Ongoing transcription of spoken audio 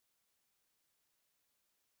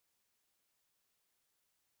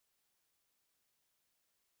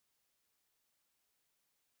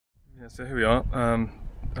Yeah, so here we are,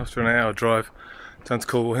 after an 8-hour drive down to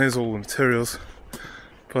Cornwall. Here's all the materials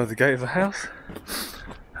by the gate of the house,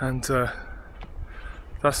 and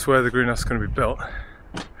that's where the greenhouse is going to be built.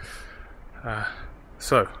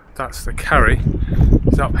 So that's the carry.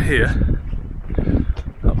 It's up here,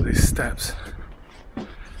 up these steps,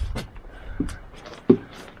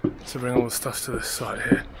 to bring all the stuff to this site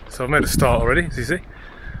here. So I've made a start already, as you see.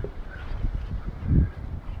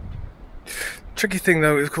 Tricky thing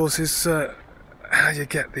though, of course, is how you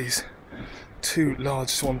get these two large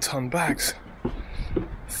 1-ton bags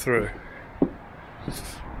through.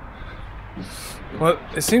 Well,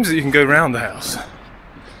 it seems that you can go around the house,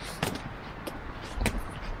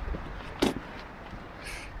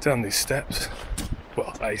 down these steps,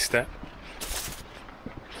 well, a step,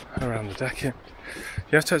 around the decking.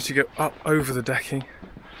 You have to actually go up over the decking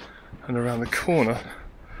and around the corner,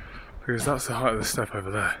 because that's the height of the step over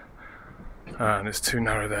there. And it's too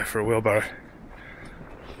narrow there for a wheelbarrow.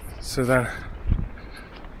 So then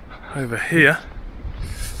over here,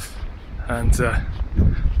 and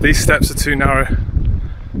these steps are too narrow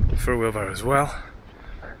for a wheelbarrow as well.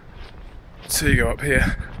 So you go up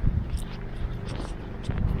here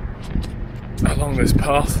along this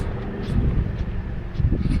path,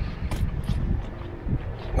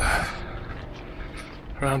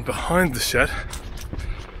 around behind the shed,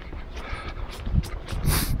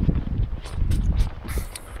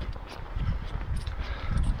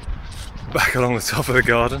 back along the top of the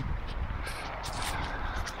garden,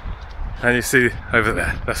 and you see over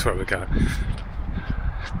there, that's where we're going.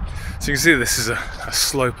 So you can see this is a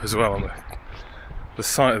slope as well on the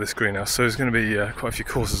site of this greenhouse, so there's going to be quite a few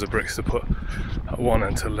courses of bricks to put at one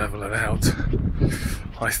end to level it out.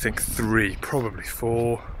 I think 3, probably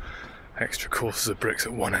 4 extra courses of bricks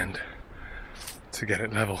at one end to get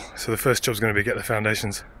it level. So the first job is going to be get the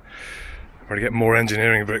foundations, probably get more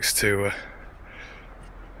engineering bricks to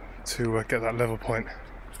get that level point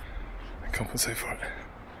and compensate for it.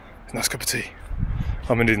 A nice cup of tea. I've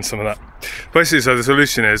been needing some of that. Basically, so the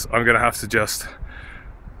solution is I'm going to have to just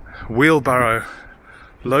wheelbarrow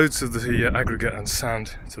loads of the aggregate and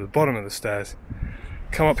sand to the bottom of the stairs,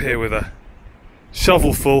 come up here with a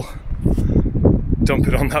shovel full, dump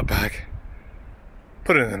it on that bag,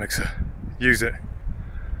 put it in the mixer, use it,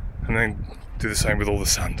 and then do the same with all the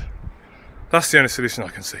sand. That's the only solution I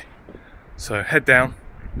can see. So head down,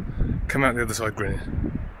 come out the other side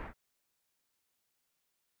grinning.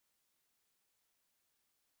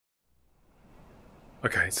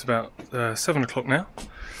 Okay, it's about 7 o'clock now,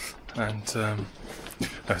 and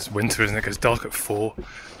it's winter, isn't it? It goes dark at 4, so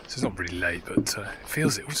it's not really late, but it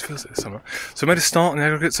always feels it this summer. So I made a start on the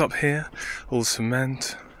aggregates up here, all the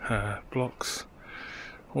cement, blocks,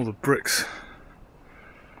 all the bricks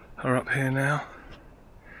are up here now.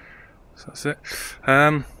 So that's it.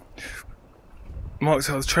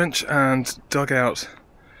 Marked out the trench and dug out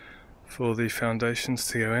for the foundations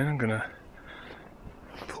to go in. I'm going to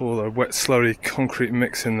pour the wet slurry concrete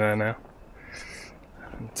mix in there now,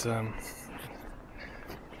 and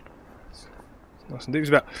nice and deep. It's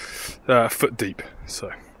about a foot deep,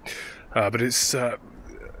 so but it's had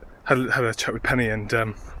a chat with Penny and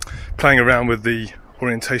playing around with the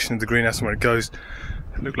orientation of the greenhouse and where it goes.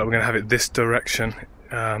 It looked like we're going to have it this direction,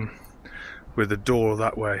 with the door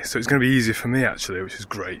that way, so it's going to be easier for me actually, which is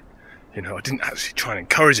great. You know, I didn't actually try and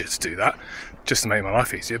encourage it to do that just to make my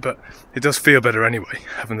life easier, but it does feel better anyway,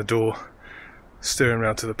 having the door steering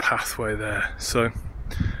around to the pathway there, so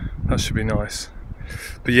that should be nice.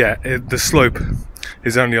 But yeah, the slope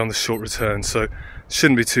is only on the short return, so it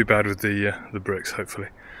shouldn't be too bad with the bricks, hopefully.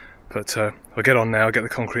 But I'll get on now, get the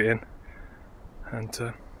concrete in, and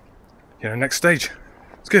you know, next stage.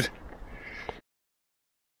 It's good.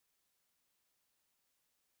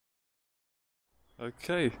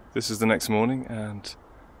 Okay, this is the next morning and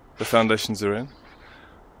the foundations are in.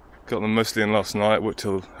 Got them mostly in last night, worked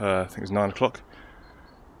till I think it was 9 o'clock.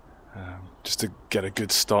 Just to get a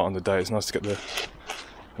good start on the day. It's nice to get the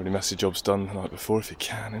really messy jobs done the night before if you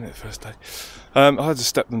can, innit, first day. I had to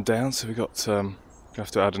step them down, so we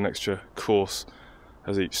have to add an extra course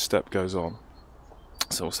as each step goes on.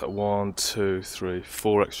 So what's that, 1, 2, 3,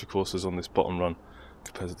 4 extra courses on this bottom run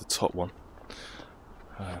compared to the top one.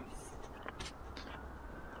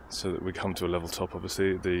 So that we come to a level top.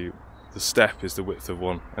 Obviously the step is the width of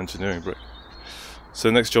one engineering brick. So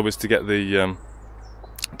the next job is to get the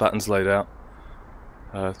battens laid out,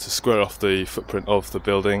 to square off the footprint of the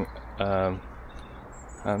building,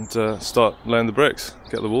 and start laying the bricks,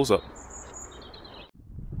 get the walls up.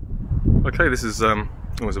 Okay, this is it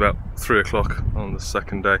was about 3 o'clock on the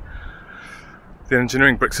second day. The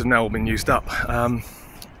engineering bricks have now all been used up.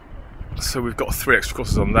 So we've got 3 extra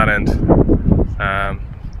courses on that end.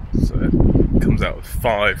 So it comes out with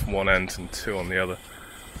 5 one end and 2 on the other.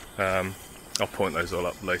 I'll point those all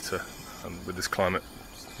up later. With this climate,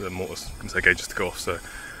 the mortar's going to take ages to go off, so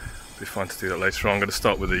it'll be fine to do that later on. I'm going to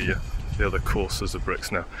start with the other courses of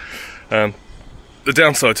bricks now. The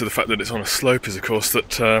downside to the fact that it's on a slope is, of course,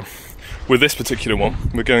 that with this particular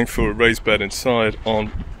one, we're going for a raised bed inside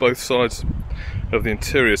on both sides of the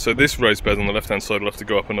interior. So this raised bed on the left-hand side will have to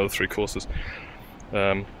go up another 3 courses,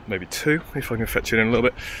 maybe 2 if I can fetch it in a little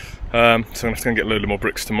bit. So I'm going to have to go and get a load more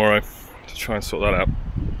bricks tomorrow to try and sort that out.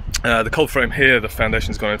 The cold frame here, the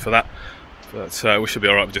foundation's gone in for that, but we should be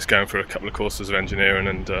alright with just going for a couple of courses of engineering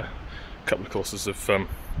and a couple of courses of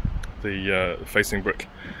the facing brick,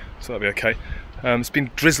 so that'll be okay. It's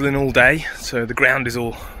been drizzling all day, so the ground is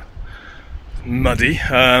all muddy,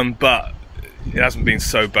 but it hasn't been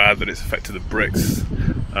so bad that it's affected the bricks.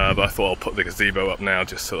 But I thought I'll put the gazebo up now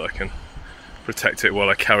just so that I can protect it while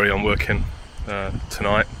I carry on working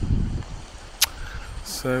tonight.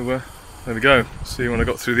 So there we go. See you when I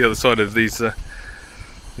got through the other side of these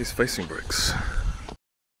facing bricks.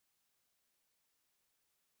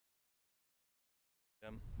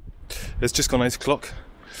 It's just gone 8 o'clock,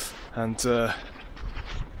 and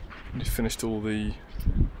we finished all the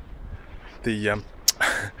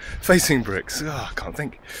facing bricks. Oh, I can't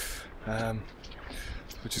think,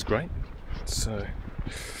 which is great. So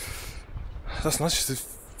that's nice. Just the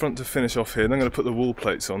front to finish off here. And I'm going to put the wall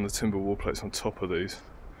plates on, the timber wall plates on top of these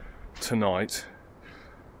tonight,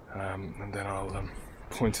 and then I'll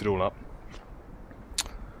point it all up.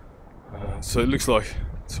 So it looks like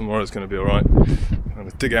tomorrow's going to be alright. I'm going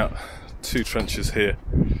to dig out 2 trenches here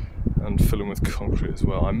and fill them with concrete as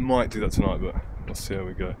well. I might do that tonight, but we'll see how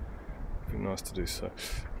we go. It'd be nice to do so.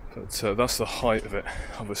 But that's the height of it,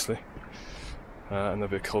 obviously. And there'll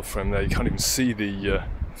be a cold frame there. You can't even see the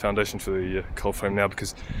foundation for the cold frame now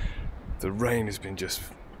because the rain has been just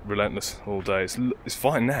relentless all day. It's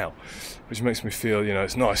fine now, which makes me feel, you know,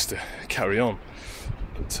 it's nice to carry on.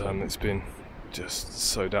 But it's been just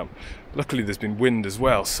so damp. Luckily there's been wind as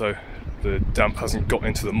well, so the damp hasn't got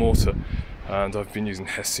into the mortar, and I've been using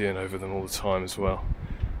Hessian over them all the time as well,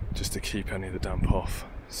 just to keep any of the damp off.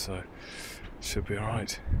 So it should be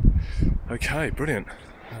alright. Okay, brilliant.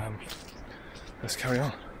 Let's carry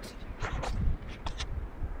on.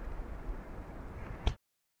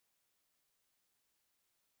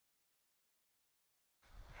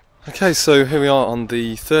 Okay, so here we are on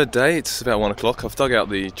the 3rd day. It's about 1 o'clock. I've dug out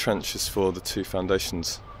the trenches for the 2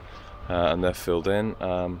 foundations and they're filled in.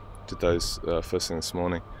 Did those first thing this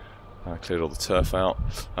morning. Cleared all the turf out,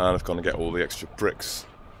 and I've gone to get all the extra bricks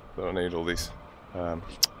that I need, all these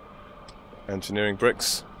engineering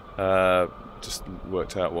bricks. Just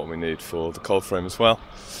worked out what we need for the cold frame as well.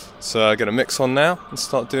 So I get a mix on now and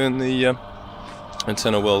start doing the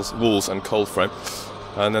internal walls and cold frame.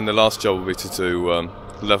 And then the last job will be to do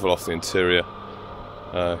level off the interior,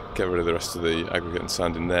 get rid of the rest of the aggregate and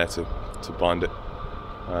sand in there to bind it,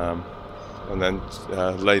 and then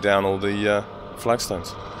lay down all the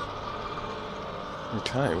flagstones.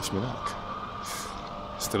 Okay, wish me luck.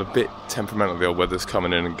 Still a bit temperamental, the old weather's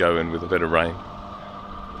coming in and going with a bit of rain.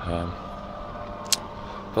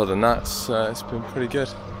 Other than that, it's been pretty good.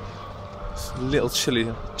 It's a little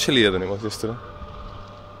chillier than it was yesterday,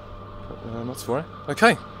 but not to worry.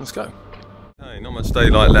 Okay, let's go. Okay, not much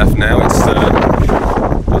daylight left now. It's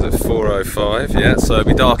was it 4:05? Yeah, so it'll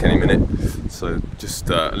be dark any minute. So just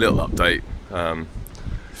a little update on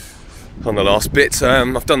the last bit.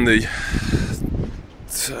 I've done the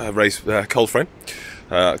raised cold frame.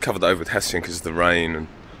 Covered that over with Hessian because of the rain and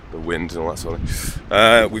the wind and all that sort of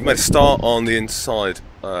thing. We've made a start on the inside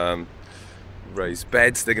raised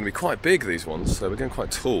beds. They're going to be quite big, these ones, so we're going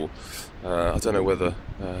quite tall. I don't know whether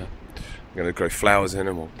I'm going to grow flowers in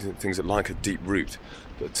them or things that like a deep root,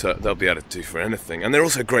 but they'll be able to do for anything. And they're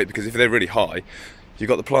also great because if they're really high, you've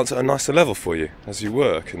got the plants at a nicer level for you as you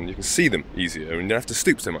work, and you can see them easier and you don't have to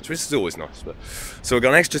stoop so much, which is always nice. But so we've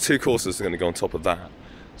got an extra 2 courses that are going to go on top of that.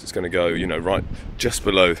 So it's going to go, you know, right just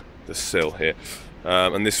below the sill here.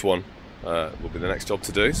 And this one will be the next job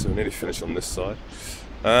to do, so we're nearly finished on this side.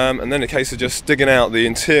 And then a case of just digging out the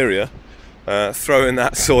interior, throwing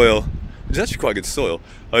that soil, which is actually quite good soil,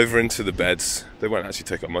 over into the beds. They won't actually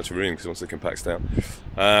take up much room because once they compacts down.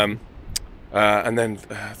 And then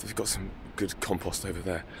we've got some good compost over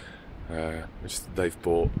there, which they've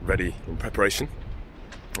bought ready in preparation,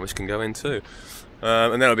 which can go in too.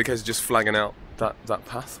 And then it'll be a case of just flagging out that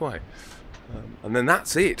pathway. And then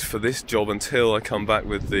that's it for this job until I come back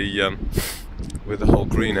with the whole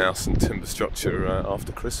greenhouse and timber structure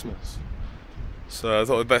after Christmas. So I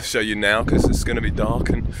thought I'd best show you now because it's going to be dark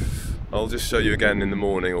and I'll just show you again in the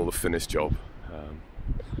morning all the finished job.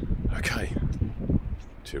 Okay,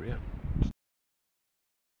 cheerio.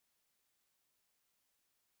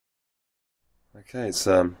 Okay, it's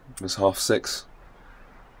 6:30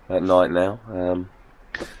 at night now.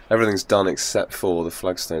 Everything's done except for the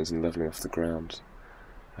flagstones and levelling off the ground.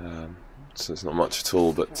 So it's not much at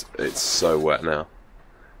all, but it's so wet now.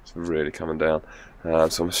 It's really coming down.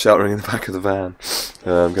 So I'm sheltering in the back of the van.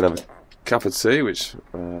 I'm going to have a cup of tea, which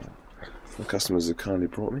the customers have kindly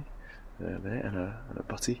brought me, there, and a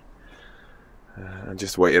butty. And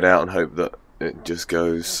just wait it out and hope that it just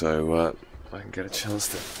goes, so I can get a chance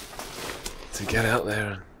to get out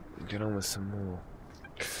there and get on with some more.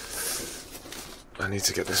 I need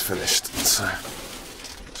to get this finished, so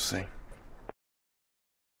we'll see.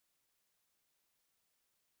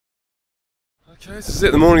 Okay, this is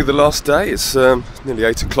it, the morning of the last day. It's nearly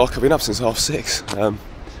 8 o'clock. I've been up since 6:30.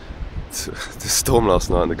 The storm last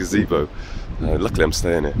night in the gazebo. Luckily I'm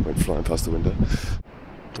staying here, went flying past the window.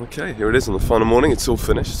 Okay, here it is on the final morning. It's all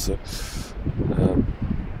finished. So,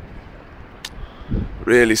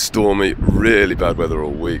 really stormy, really bad weather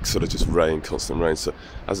all week, sort of just rain, constant rain. So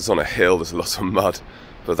as it's on a hill, there's a lot of mud,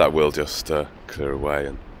 but that will just clear away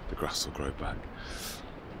and the grass will grow back.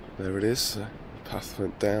 There it is. The path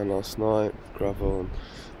went down last night, gravel, and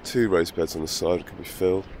 2 raised beds on the side can be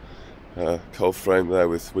filled. Cold frame there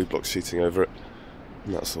with wee block sheeting over it,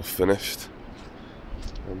 and that's all finished.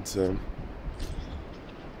 And there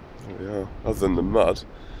we are. Other than the mud,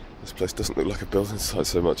 this place doesn't look like a building site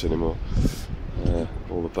so much anymore.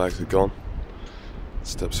 All the bags are gone.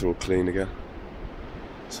 Steps are all clean again.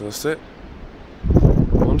 So that's it.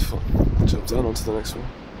 Wonderful. Job done. On to the next one.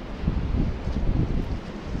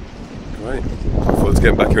 Great. Look forward to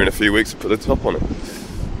getting back here in a few weeks and put the top on it.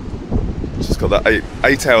 Just got that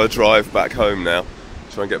 8-hour drive back home now.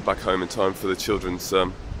 Try and get back home in time for the children's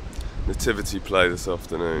nativity play this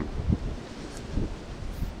afternoon.